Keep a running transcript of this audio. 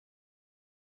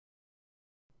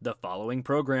The following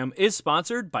program is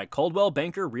sponsored by Coldwell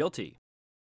Banker Realty.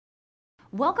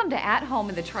 Welcome to At Home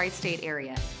in the Tri-State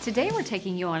area. Today we're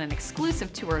taking you on an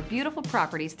exclusive tour of beautiful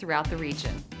properties throughout the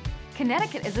region.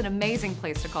 Connecticut is an amazing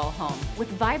place to call home, with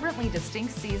vibrantly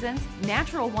distinct seasons,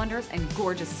 natural wonders, and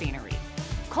gorgeous scenery.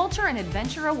 Culture and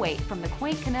adventure await from the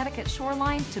quaint Connecticut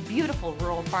shoreline to beautiful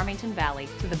rural Farmington Valley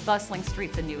to the bustling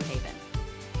streets of New Haven.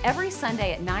 Every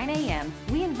Sunday at 9 a.m.,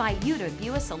 we invite you to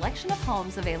view a selection of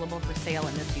homes available for sale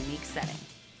in this unique setting.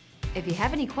 If you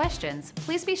have any questions,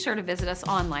 please be sure to visit us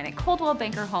online at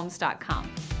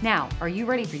coldwellbankerhomes.com. Now, are you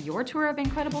ready for your tour of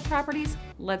incredible properties?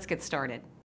 Let's get started.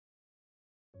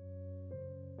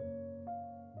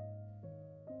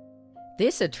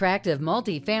 This attractive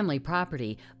multi-family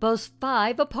property boasts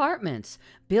 5 apartments,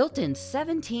 built in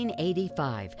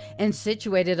 1785 and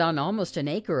situated on almost an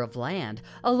acre of land,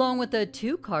 along with a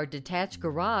 2-car detached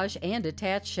garage and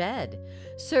attached shed.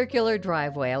 Circular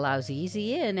driveway allows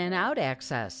easy in and out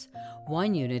access.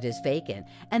 1 unit is vacant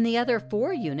and the other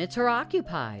 4 units are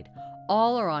occupied.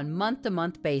 All are on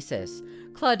month-to-month basis.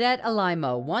 Claudette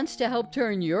Alimo wants to help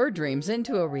turn your dreams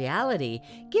into a reality.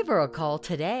 Give her a call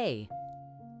today.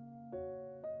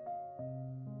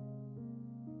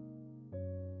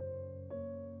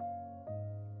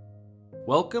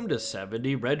 Welcome to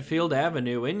 70 Redfield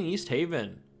Avenue in East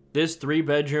Haven. This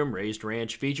 3-bedroom raised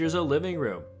ranch features a living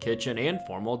room, kitchen, and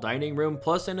formal dining room,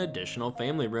 plus an additional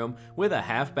family room with a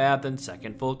half bath and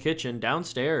second full kitchen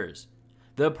downstairs.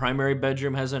 The primary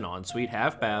bedroom has an ensuite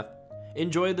half bath.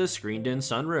 Enjoy the screened-in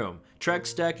sunroom,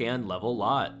 Trex deck, and level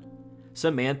lot.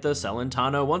 Samantha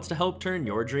Celentano wants to help turn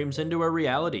your dreams into a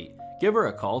reality. Give her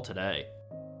a call today.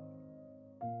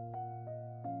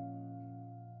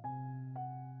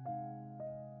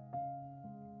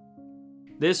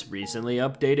 This recently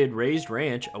updated raised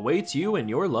ranch awaits you and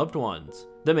your loved ones.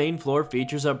 The main floor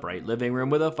features a bright living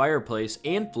room with a fireplace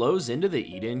and flows into the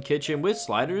eat-in kitchen with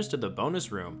sliders to the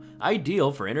bonus room,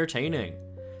 ideal for entertaining.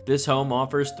 This home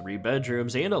offers 3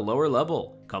 bedrooms and a lower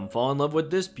level. Come fall in love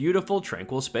with this beautiful,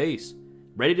 tranquil space.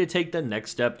 Ready to take the next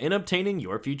step in obtaining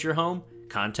your future home?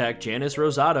 Contact Janice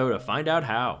Rosado to find out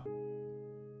how.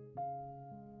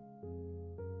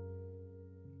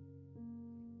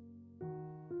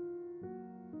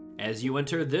 As you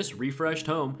enter this refreshed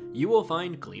home, you will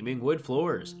find gleaming wood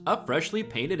floors, a freshly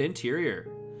painted interior.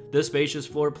 The spacious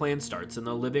floor plan starts in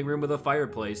the living room with a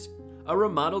fireplace, a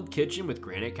remodeled kitchen with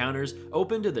granite counters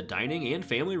open to the dining and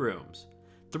family rooms.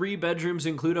 3 bedrooms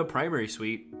include a primary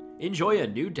suite. Enjoy a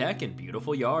new deck and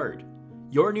beautiful yard.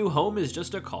 Your new home is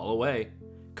just a call away.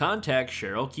 Contact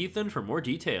Cheryl Keithan for more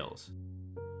details.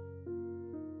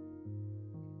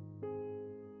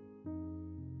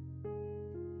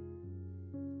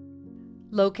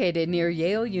 Located near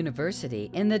Yale University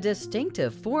in the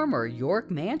distinctive former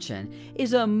York Mansion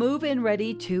is a move-in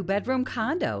ready 2-bedroom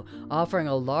condo offering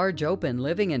a large open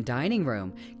living and dining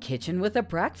room, kitchen with a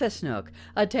breakfast nook,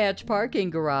 attached parking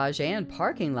garage and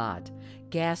parking lot,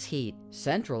 gas heat,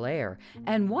 central air,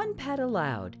 and 1 pet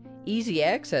allowed. Easy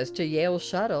access to Yale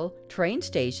Shuttle, train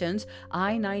stations,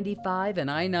 I-95 and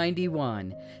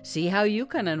I-91. See how you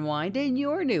can unwind in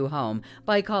your new home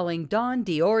by calling Dawn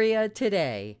Dioria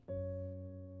today.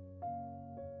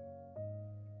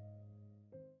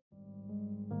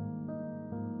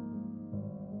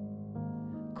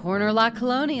 Corner lot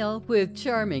colonial with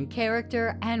charming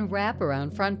character and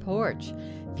wraparound front porch.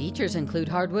 Features include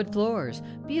hardwood floors,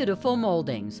 beautiful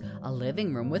moldings, a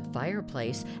living room with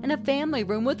fireplace, and a family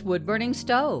room with wood-burning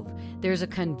stove. There's a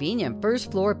convenient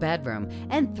first-floor bedroom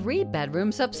and 3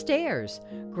 bedrooms upstairs.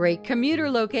 Great commuter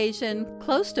location,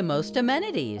 close to most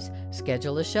amenities.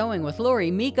 Schedule a showing with Lori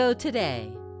Miko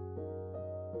today.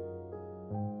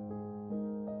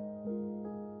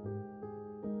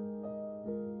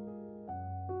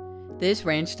 This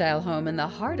ranch-style home in the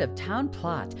heart of Town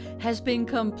Plot has been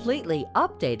completely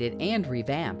updated and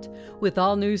revamped, with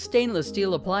all new stainless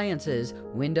steel appliances,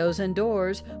 windows and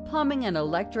doors, plumbing and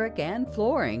electric and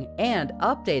flooring, and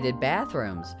updated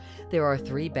bathrooms. There are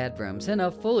 3 bedrooms and a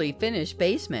fully finished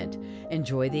basement.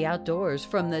 Enjoy the outdoors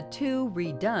from the 2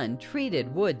 redone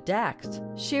treated wood decks.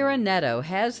 Sharon Netto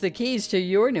has the keys to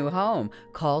your new home.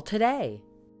 Call today.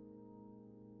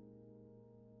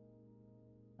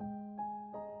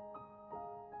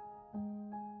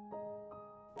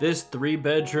 This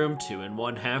 3-bedroom,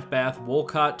 2-and-1/2 bath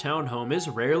Wolcott townhome is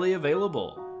rarely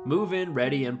available. Move-in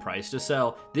ready and priced to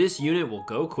sell, this unit will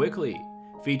go quickly.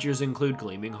 Features include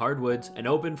gleaming hardwoods, an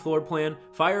open floor plan,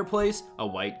 fireplace, a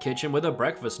white kitchen with a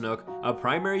breakfast nook, a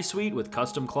primary suite with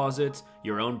custom closets,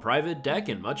 your own private deck,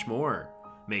 and much more.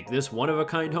 Make this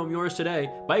one-of-a-kind home yours today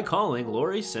by calling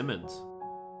Lori Simmons.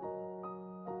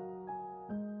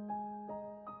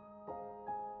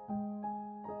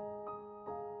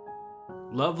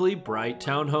 Lovely, bright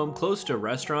townhome close to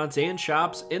restaurants and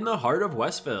shops in the heart of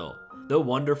Westville. The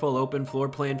wonderful open floor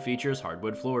plan features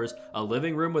hardwood floors, a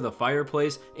living room with a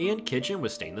fireplace, and kitchen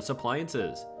with stainless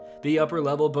appliances. The upper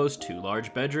level boasts 2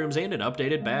 large bedrooms and an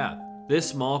updated bath. This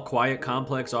small, quiet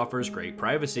complex offers great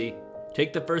privacy.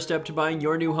 Take the first step to buying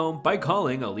your new home by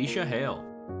calling Alicia Hale.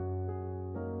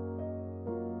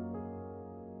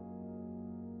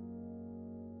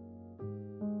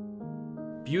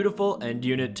 Beautiful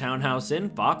end-unit townhouse in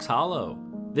Fox Hollow.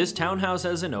 This townhouse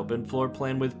has an open floor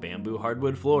plan with bamboo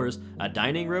hardwood floors, a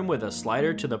dining room with a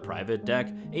slider to the private deck,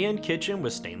 and kitchen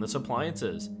with stainless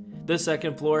appliances. The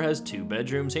second floor has 2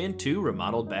 bedrooms and 2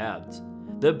 remodeled baths.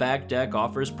 The back deck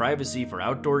offers privacy for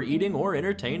outdoor eating or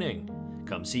entertaining.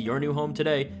 Come see your new home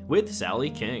today with Sally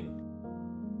King.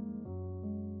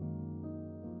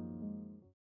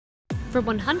 For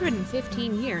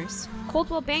 115 years,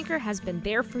 Coldwell Banker has been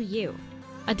there for you.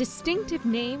 A distinctive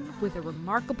name with a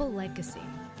remarkable legacy.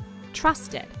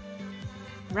 Trusted,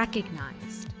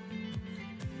 recognized,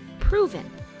 proven,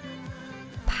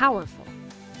 powerful,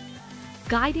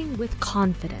 guiding with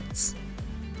confidence,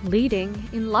 leading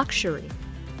in luxury,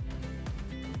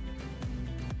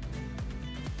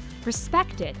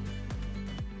 respected,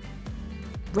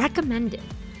 recommended,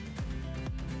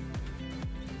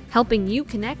 helping you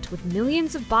connect with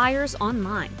millions of buyers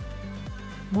online.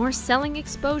 More selling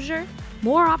exposure,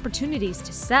 more opportunities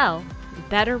to sell,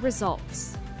 better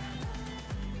results.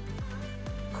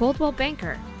 Coldwell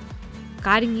Banker,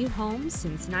 guiding you home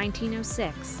since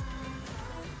 1906.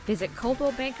 Visit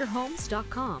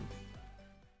coldwellbankerhomes.com.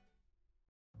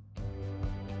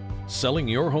 Selling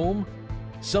your home?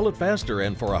 Sell it faster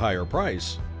and for a higher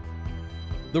price.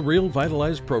 The Real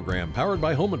Vitalized program, powered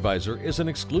by Home Advisor, is an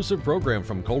exclusive program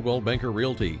from Coldwell Banker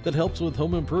Realty that helps with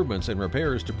home improvements and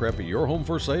repairs to prep your home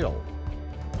for sale.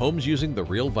 Homes using the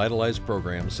Real Vitalized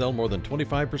program sell more than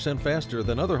 25% faster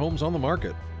than other homes on the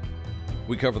market.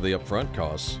 We cover the upfront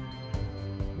costs,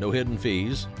 no hidden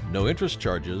fees, no interest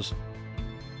charges.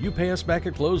 You pay us back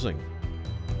at closing.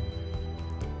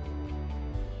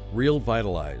 Real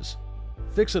Vitalize.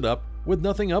 Fix it up with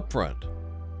nothing upfront.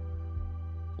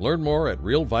 Learn more at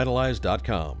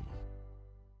realvitalize.com.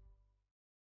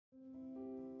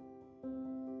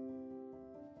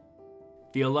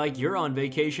 Feel like you're on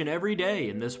vacation every day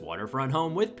in this waterfront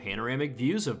home with panoramic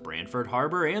views of Brantford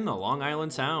Harbor and the Long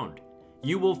Island Sound.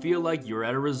 You will feel like you're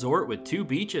at a resort with 2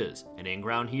 beaches, an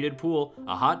in-ground heated pool,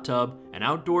 a hot tub, an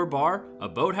outdoor bar, a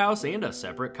boathouse, and a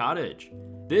separate cottage.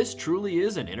 This truly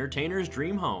is an entertainer's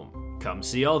dream home. Come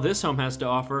see all this home has to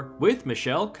offer with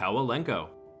Michelle Kowalenko.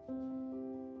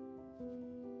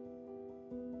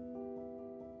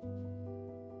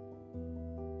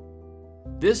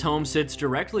 This home sits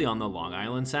directly on the Long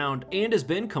Island Sound and has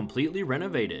been completely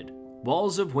renovated.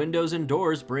 Walls of windows and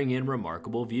doors bring in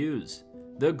remarkable views.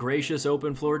 The gracious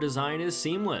open floor design is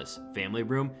seamless. Family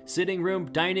room, sitting room,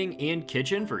 dining, and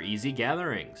kitchen for easy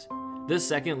gatherings. The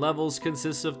second levels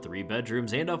consists of 3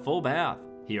 bedrooms and a full bath.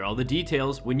 Hear all the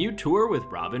details when you tour with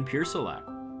Robin Piercelak.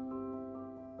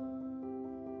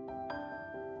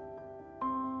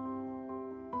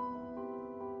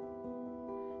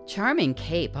 Charming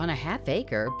Cape on a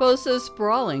half-acre boasts a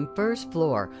sprawling first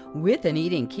floor with an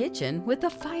eating kitchen with a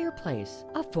fireplace,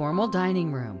 a formal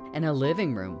dining room, and a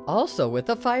living room, also with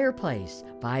a fireplace.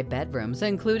 5 bedrooms,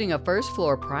 including a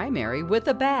first-floor primary with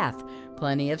a bath,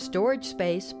 plenty of storage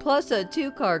space, plus a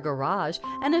 2-car garage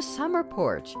and a summer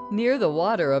porch near the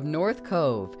water of North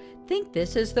Cove. Think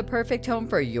this is the perfect home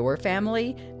for your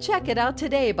family? Check it out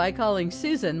today by calling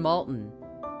Susan Malton.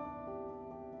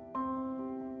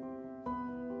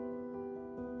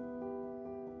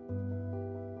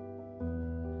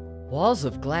 Walls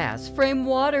of glass frame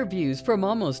water views from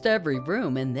almost every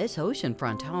room in this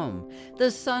oceanfront home. The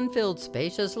sun-filled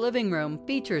spacious living room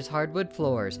features hardwood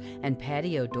floors and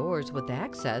patio doors with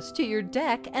access to your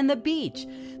deck and the beach.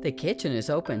 The kitchen is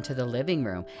open to the living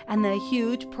room, and the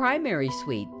huge primary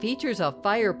suite features a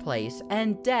fireplace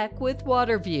and deck with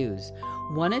water views.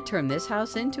 Want to turn this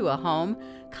house into a home?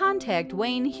 Contact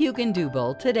Wayne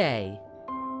Hugendubel today.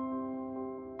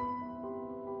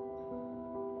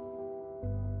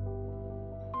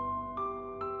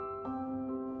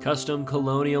 Custom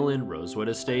Colonial in Rosewood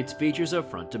Estates features a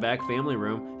front-to-back family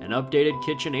room, an updated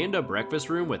kitchen, and a breakfast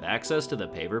room with access to the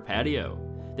paver patio.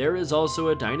 There is also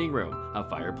a dining room, a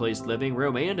fireplace living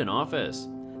room, and an office.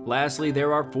 Lastly,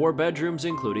 there are 4 bedrooms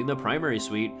including the primary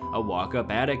suite, a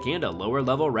walk-up attic, and a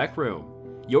lower-level rec room.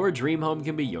 Your dream home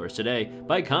can be yours today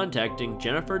by contacting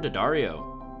Jennifer Daddario.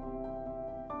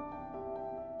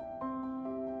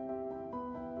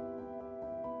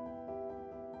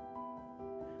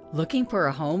 Looking for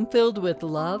a home filled with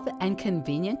love and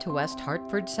convenient to West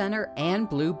Hartford Center and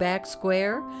Blueback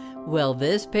Square? Well,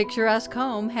 this picturesque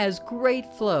home has great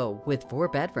flow with 4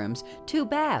 bedrooms, 2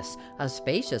 baths, a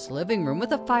spacious living room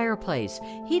with a fireplace,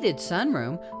 heated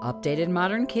sunroom, updated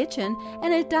modern kitchen,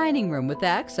 and a dining room with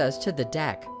access to the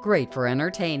deck. Great for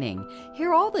entertaining.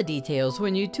 Hear all the details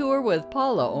when you tour with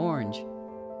Paula Orange.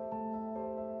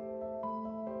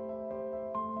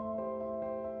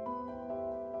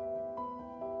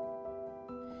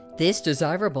 This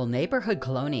desirable neighborhood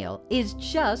colonial is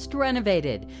just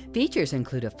renovated. Features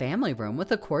include a family room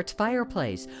with a quartz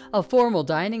fireplace, a formal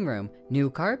dining room, new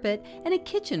carpet, and a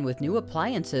kitchen with new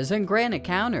appliances and granite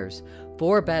counters.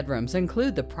 4 bedrooms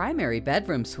include the primary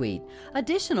bedroom suite.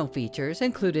 Additional features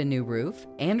include a new roof,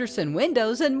 Anderson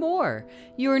windows, and more.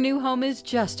 Your new home is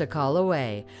just a call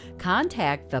away.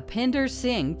 Contact the Pinder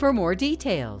Singh for more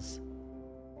details.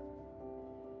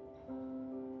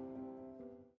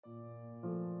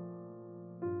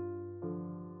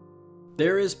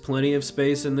 There is plenty of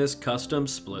space in this custom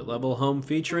split-level home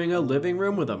featuring a living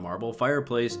room with a marble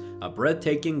fireplace, a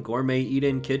breathtaking gourmet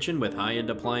eat-in kitchen with high-end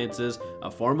appliances,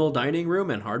 a formal dining room,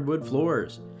 and hardwood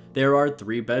floors. There are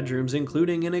 3 bedrooms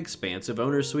including an expansive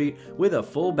owner suite with a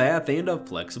full bath and a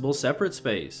flexible separate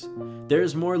space.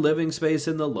 There's more living space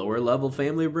in the lower-level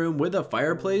family room with a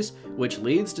fireplace, which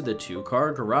leads to the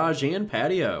 2-car garage and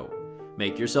patio.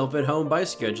 Make yourself at home by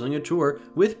scheduling a tour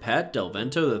with Pat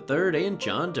Delvento III and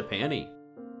John DePanny.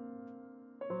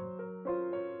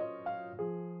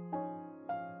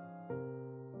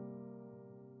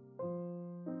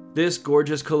 This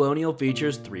gorgeous colonial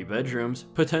features 3 bedrooms,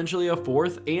 potentially a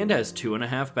 4th, and has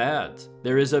 2.5 baths.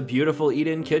 There is a beautiful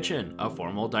eat-in kitchen, a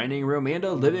formal dining room, and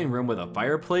a living room with a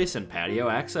fireplace and patio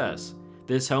access.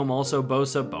 This home also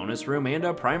boasts a bonus room and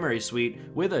a primary suite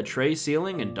with a tray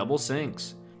ceiling and double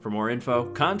sinks. For more info,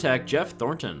 contact Jeff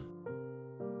Thornton.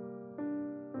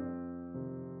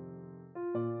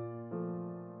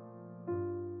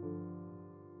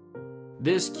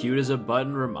 This cute as a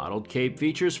button remodeled cape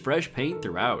features fresh paint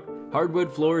throughout,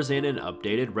 hardwood floors, and an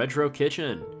updated retro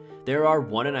kitchen. There are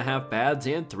 1.5 baths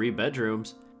and 3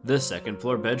 bedrooms. The second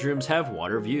floor bedrooms have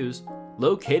water views.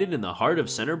 Located in the heart of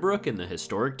Centerbrook in the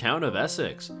historic town of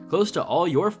Essex, close to all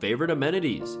your favorite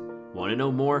amenities. Want to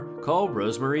know more? Call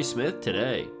Rosemary Smith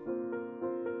today.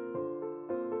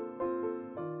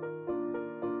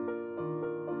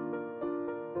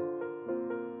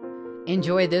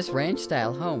 Enjoy this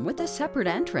ranch-style home with a separate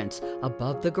entrance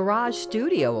above the garage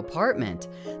studio apartment.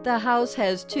 The house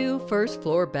has 2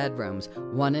 first-floor bedrooms,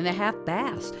 1.5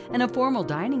 baths, and a formal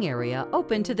dining area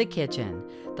open to the kitchen.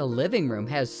 The living room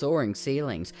has soaring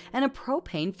ceilings and a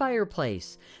propane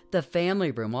fireplace. The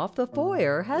family room off the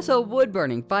foyer has a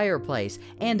wood-burning fireplace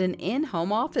and an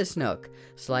in-home office nook.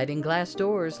 Sliding glass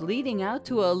doors leading out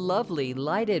to a lovely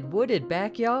lighted wooded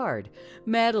backyard.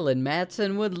 Madeline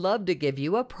Matson would love to give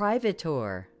you a private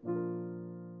tour.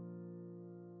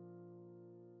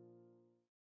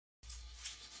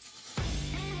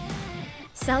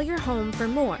 Sell your home for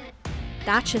more.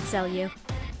 That should sell you.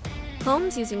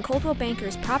 Homes using Coldwell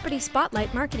Banker's Property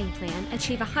Spotlight marketing plan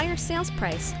achieve a higher sales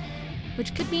price,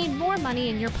 which could mean more money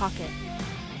in your pocket.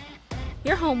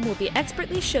 Your home will be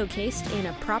expertly showcased in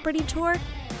a property tour,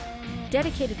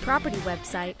 dedicated property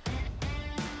website,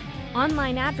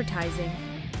 online advertising,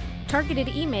 targeted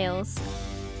emails,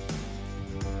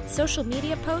 social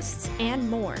media posts, and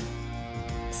more.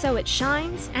 So it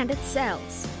shines and it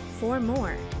sells for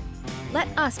more. Let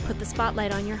us put the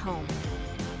spotlight on your home.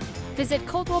 Visit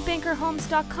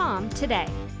ColdwellBankerHomes.com today.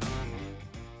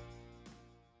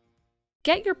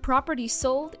 Get your property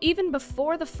sold even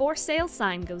before the for sale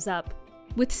sign goes up.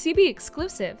 With CB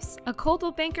Exclusives, a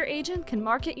Coldwell Banker agent can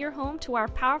market your home to our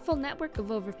powerful network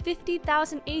of over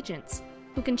 50,000 agents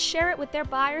who can share it with their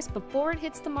buyers before it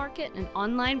hits the market and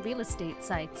online real estate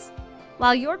sites.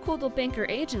 While your Coldwell Banker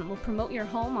agent will promote your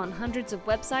home on hundreds of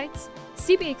websites,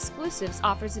 CB Exclusives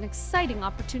offers an exciting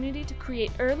opportunity to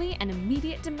create early and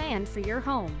immediate demand for your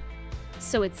home,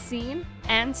 so it's seen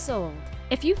and sold.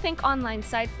 If you think online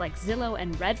sites like Zillow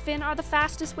and Redfin are the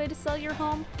fastest way to sell your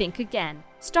home, think again.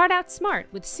 Start out smart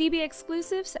with CB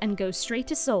Exclusives and go straight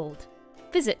to sold.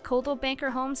 Visit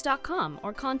ColdwellBankerHomes.com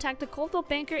or contact a Coldwell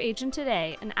Banker agent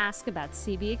today and ask about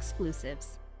CB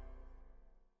Exclusives.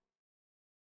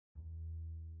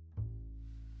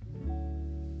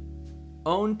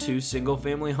 Own 2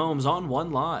 single-family homes on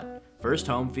one lot. First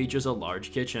home features a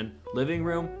large kitchen, living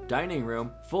room, dining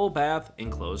room, full bath,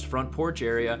 enclosed front porch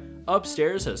area.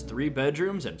 Upstairs has 3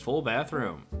 bedrooms and full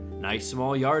bathroom. Nice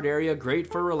small yard area, great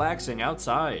for relaxing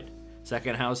outside.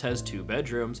 Second house has 2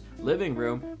 bedrooms, living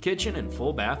room, kitchen, and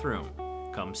full bathroom.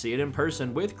 Come see it in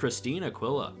person with Christine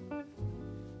Aquila.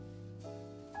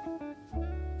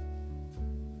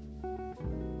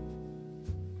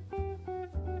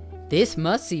 This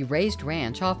must-see raised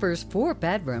ranch offers 4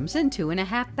 bedrooms and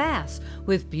 2.5 baths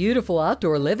with beautiful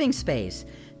outdoor living space.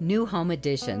 New home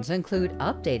additions include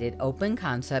updated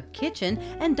open-concept kitchen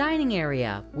and dining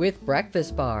area with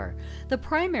breakfast bar. The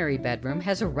primary bedroom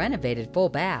has a renovated full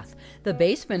bath. The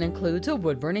basement includes a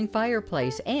wood-burning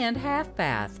fireplace and half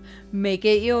bath. Make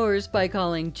it yours by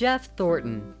calling Jeff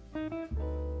Thornton.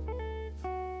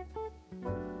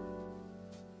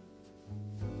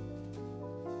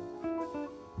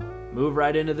 Move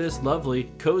right into this lovely,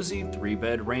 cozy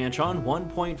 3-bed ranch on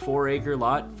 1.4-acre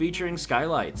lot featuring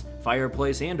skylights,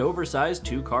 fireplace, and oversized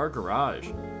 2-car garage.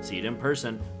 See it in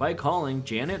person by calling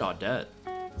Janet Audette.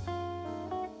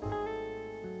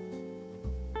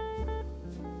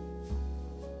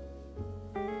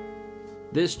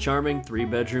 This charming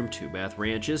 3-bedroom, 2-bath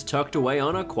ranch is tucked away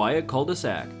on a quiet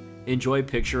cul-de-sac. Enjoy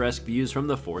picturesque views from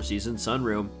the 4-season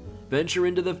sunroom. Venture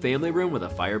into the family room with a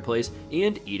fireplace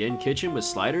and eat-in kitchen with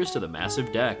sliders to the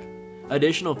massive deck.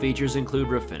 Additional features include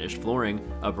refinished flooring,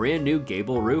 a brand new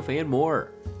gable roof, and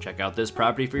more. Check out this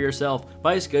property for yourself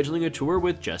by scheduling a tour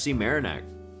with Jesse Marinak.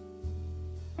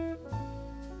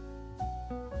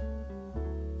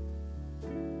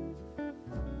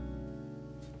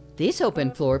 This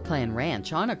open floor plan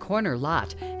ranch on a corner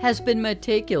lot has been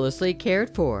meticulously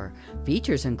cared for.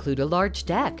 Features include a large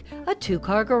deck, a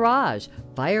 2-car garage,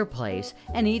 fireplace,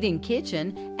 an eat-in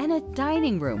kitchen, and a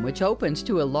dining room which opens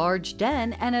to a large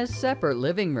den and a separate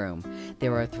living room.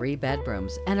 There are 3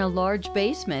 bedrooms and a large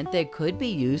basement that could be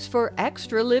used for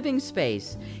extra living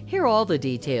space. Hear all the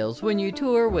details when you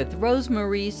tour with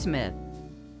Rosemarie Smith.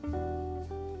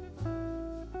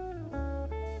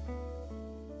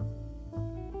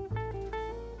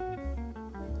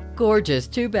 Gorgeous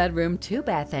 2-bedroom,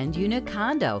 2-bath end unit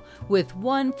condo with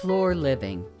 1-floor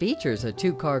living. Features a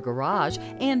 2-car garage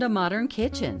and a modern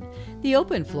kitchen. The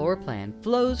open floor plan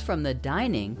flows from the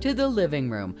dining to the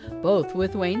living room, both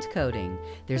with wainscoting.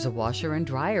 There's a washer and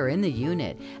dryer in the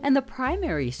unit, and the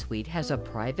primary suite has a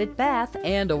private bath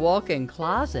and a walk-in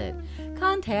closet.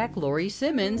 Contact Lori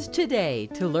Simmons today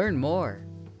to learn more.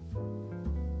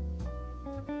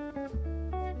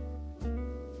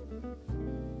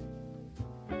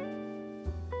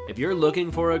 If you're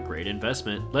looking for a great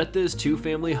investment, let this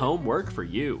 2-family home work for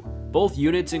you. Both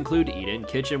units include eat-in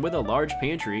kitchen with a large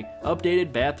pantry,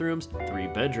 updated bathrooms, 3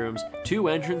 bedrooms, 2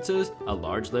 entrances, a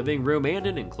large living room, and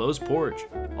an enclosed porch.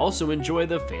 Also enjoy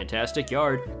the fantastic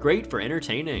yard, great for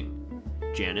entertaining.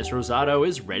 Janice Rosado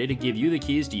is ready to give you the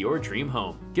keys to your dream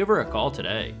home. Give her a call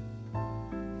today.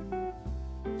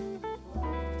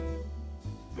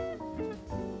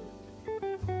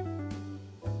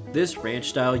 This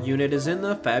ranch-style unit is in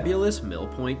the fabulous Mill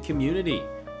Point community.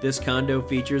 This condo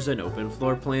features an open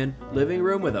floor plan, living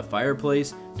room with a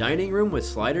fireplace, dining room with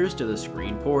sliders to the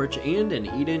screen porch, and an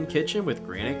eat-in kitchen with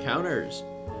granite counters.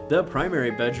 The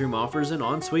primary bedroom offers an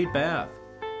ensuite bath.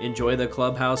 Enjoy the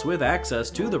clubhouse with access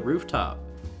to the rooftop.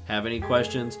 Have any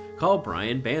questions? Call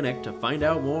Brian Bannock to find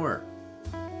out more.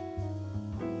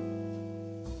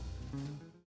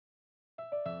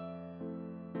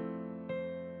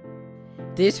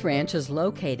 This ranch is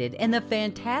located in the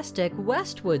fantastic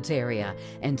Westwoods area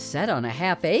and set on a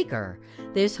half-acre.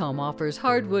 This home offers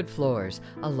hardwood floors,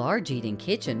 a large eat-in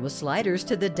kitchen with sliders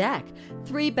to the deck,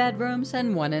 3 bedrooms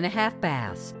and 1.5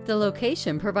 baths. The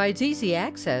location provides easy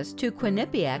access to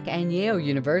Quinnipiac and Yale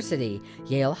University,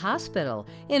 Yale Hospital,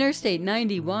 Interstate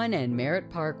 91, and Merritt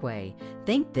Parkway.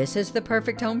 Think this is the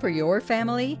perfect home for your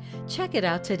family? Check it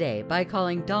out today by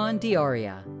calling Dawn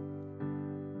Dioria.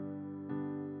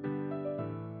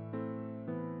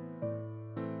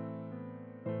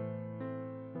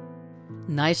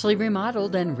 Nicely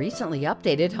remodeled and recently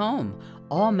updated home.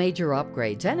 All major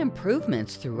upgrades and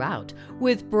improvements throughout,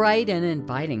 with bright and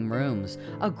inviting rooms,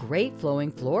 a great flowing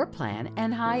floor plan,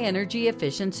 and high energy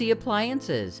efficiency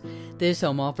appliances. This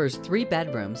home offers 3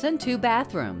 bedrooms and 2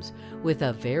 bathrooms. With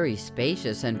a very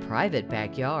spacious and private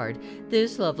backyard,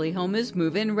 this lovely home is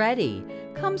move-in ready.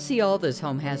 Come see all this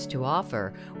home has to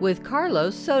offer with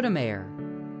Carlos Sotomayor.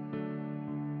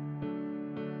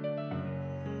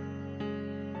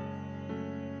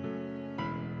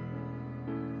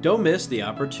 Don't miss the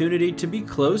opportunity to be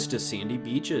close to sandy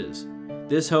beaches.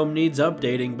 This home needs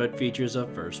updating but features a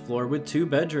first floor with 2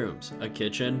 bedrooms, a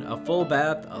kitchen, a full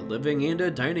bath, a living and a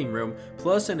dining room,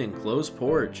 plus an enclosed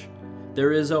porch.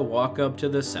 There is a walk up to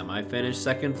the semi-finished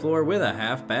second floor with a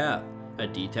half bath. A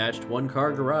detached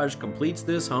 1-car garage completes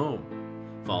this home.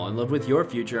 Fall in love with your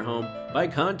future home by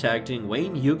contacting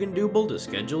Wayne Hugendubel to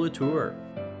schedule a tour.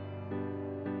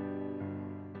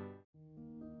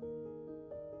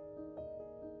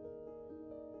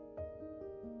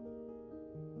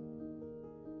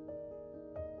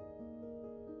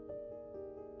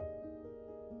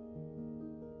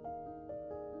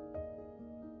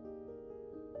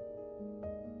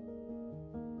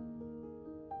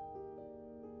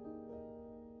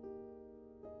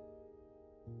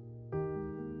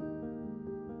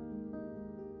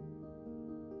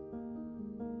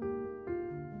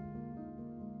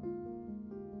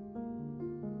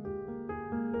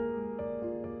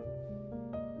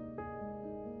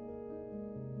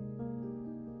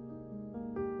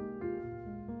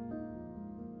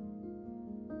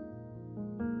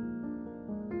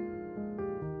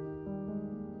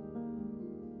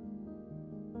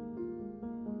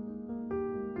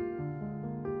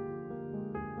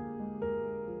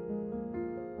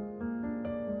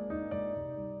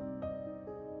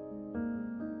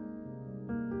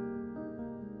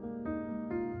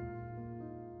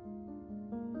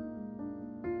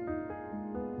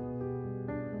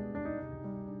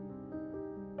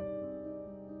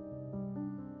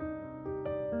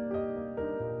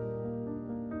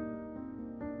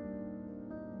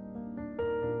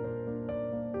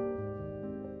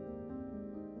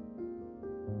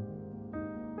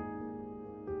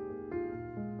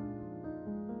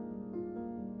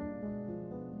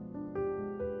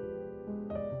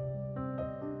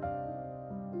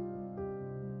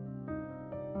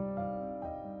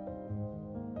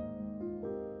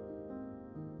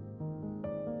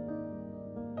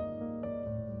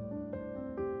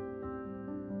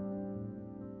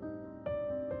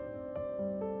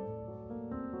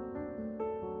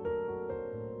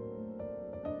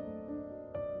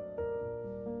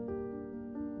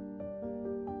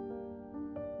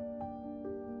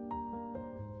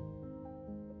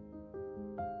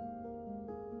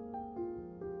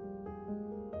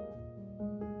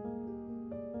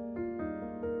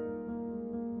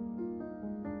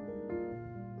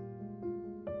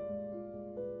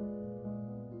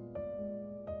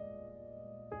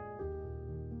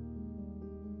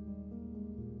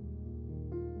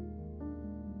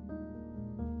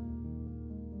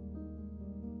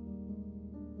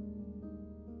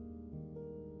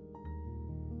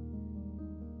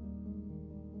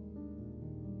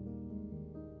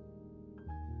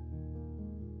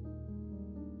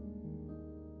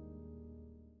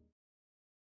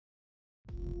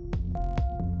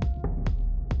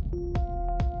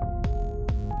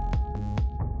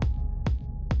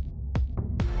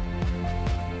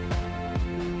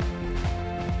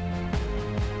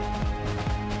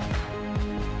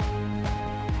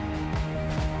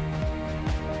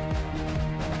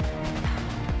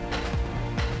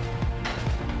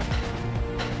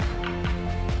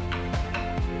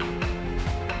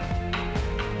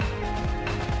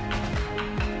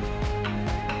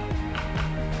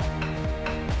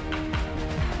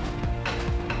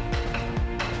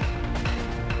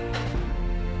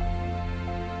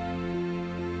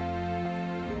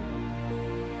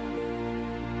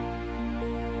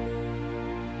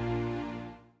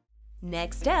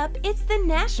 Next up, it's the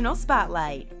National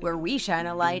Spotlight, where we shine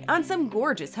a light on some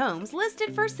gorgeous homes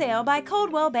listed for sale by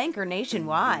Coldwell Banker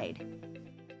nationwide.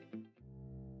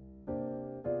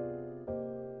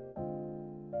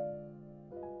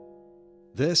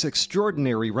 This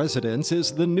extraordinary residence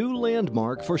is the new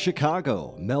landmark for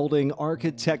Chicago, melding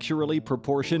architecturally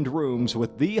proportioned rooms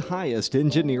with the highest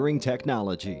engineering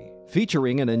technology.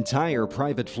 Featuring an entire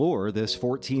private floor, this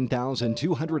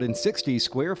 14,260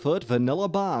 square foot vanilla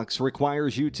box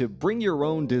requires you to bring your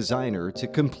own designer to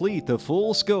complete the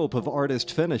full scope of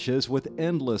artist finishes with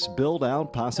endless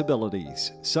build-out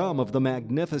possibilities. Some of the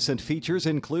magnificent features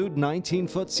include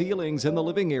 19-foot ceilings in the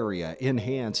living area,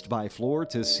 enhanced by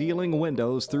floor-to-ceiling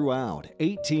windows throughout,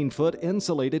 18-foot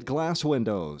insulated glass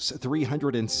windows,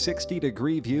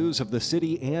 360-degree views of the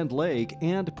city and lake,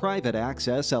 and private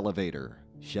access elevator.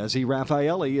 Shezzy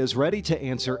Raffaelli is ready to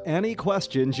answer any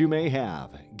questions you may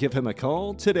have. Give him a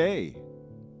call today.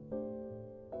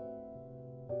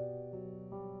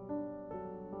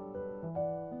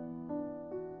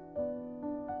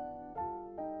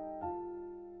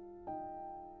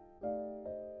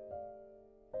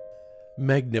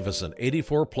 Magnificent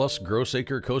 84-plus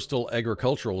gross-acre coastal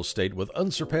agricultural estate with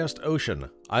unsurpassed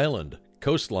ocean, island,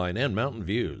 coastline, and mountain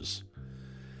views.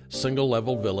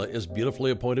 Single-level villa is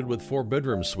beautifully appointed with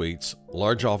 4-bedroom suites,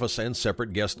 large office, and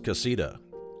separate guest casita.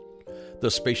 The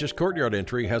spacious courtyard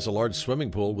entry has a large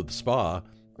swimming pool with spa,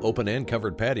 open and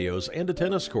covered patios, and a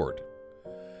tennis court.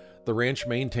 The ranch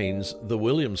maintains the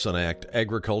Williamson Act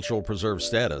agricultural preserve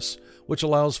status, which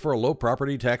allows for a low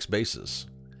property tax basis.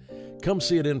 Come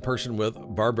see it in person with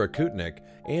Barbara Kutnick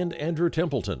and Andrew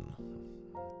Templeton.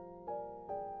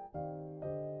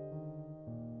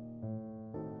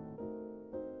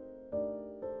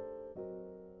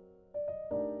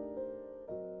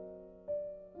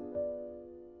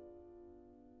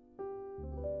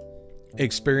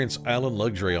 Experience island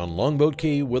luxury on Longboat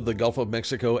Key with the Gulf of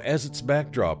Mexico as its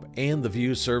backdrop, and the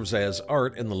view serves as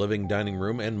art in the living dining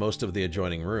room and most of the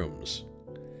adjoining rooms.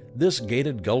 This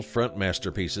gated Gulf front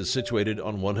masterpiece is situated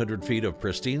on 100 feet of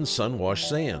pristine sun-washed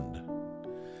sand.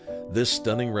 This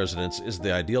stunning residence is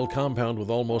the ideal compound with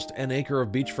almost an acre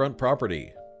of beachfront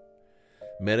property.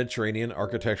 Mediterranean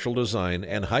architectural design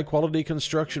and high-quality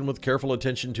construction with careful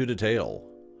attention to detail.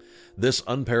 This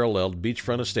unparalleled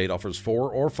beachfront estate offers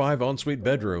 4 or 5 ensuite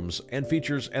bedrooms and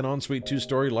features an ensuite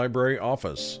 2-story library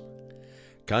office.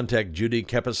 Contact Judy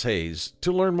Kepis Hayes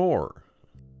to learn more.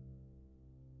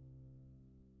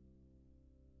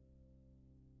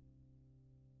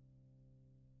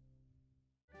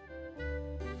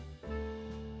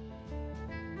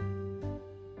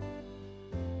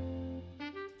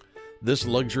 This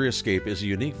luxury escape is a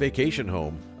unique vacation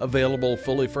home, available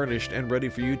fully furnished and ready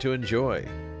for you to enjoy.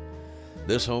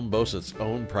 This home boasts its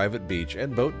own private beach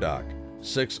and boat dock,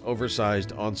 6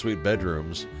 oversized ensuite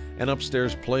bedrooms, an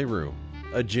upstairs playroom,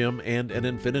 a gym, and an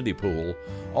infinity pool,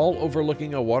 all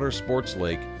overlooking a water sports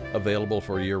lake available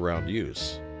for year-round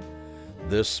use.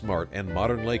 This smart and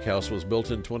modern lake house was built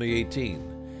in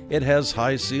 2018. It has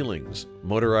high ceilings,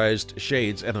 motorized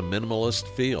shades, and a minimalist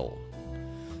feel.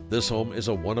 This home is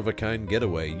a one-of-a-kind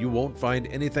getaway. You won't find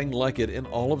anything like it in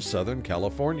all of Southern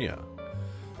California.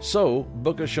 So,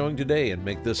 book a showing today and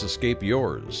make this escape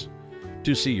yours.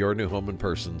 To see your new home in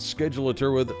person, schedule a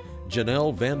tour with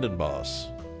Janelle Vandenbos.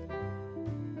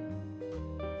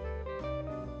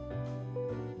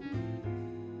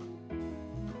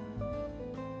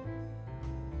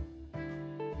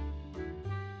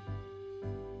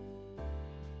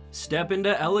 Step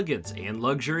into elegance and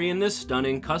luxury in this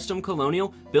stunning custom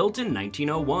colonial built in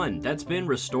 1901 that's been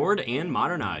restored and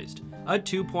modernized. A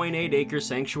 2.8-acre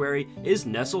sanctuary is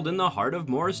nestled in the heart of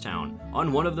Morristown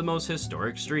on one of the most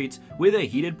historic streets with a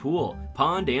heated pool,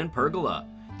 pond, and pergola.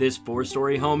 This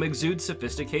 4-story home exudes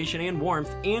sophistication and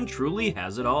warmth and truly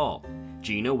has it all.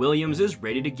 Gina Williams is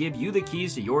ready to give you the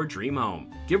keys to your dream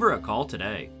home. Give her a call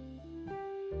today.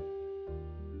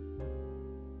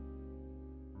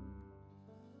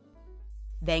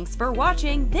 Thanks for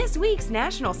watching this week's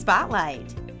National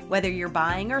Spotlight. Whether you're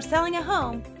buying or selling a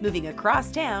home, moving across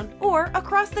town, or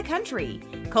across the country,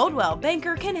 Coldwell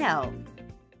Banker can help.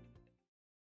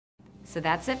 So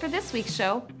that's it for this week's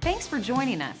show. Thanks for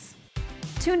joining us.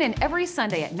 Tune in every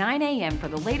Sunday at 9 a.m. for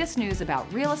the latest news about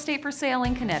real estate for sale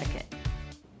in Connecticut.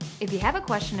 If you have a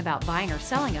question about buying or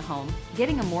selling a home,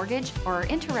 getting a mortgage, or are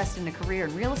interested in a career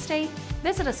in real estate,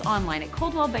 visit us online at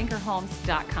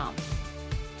coldwellbankerhomes.com.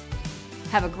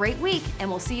 Have a great week, and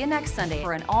we'll see you next Sunday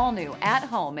for an all-new At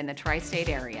Home in the Tri-State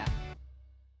area.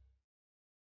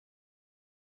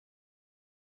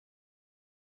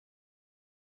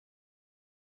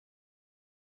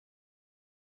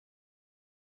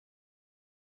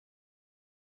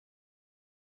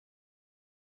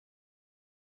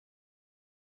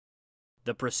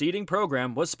 The preceding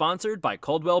program was sponsored by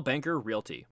Coldwell Banker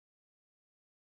Realty.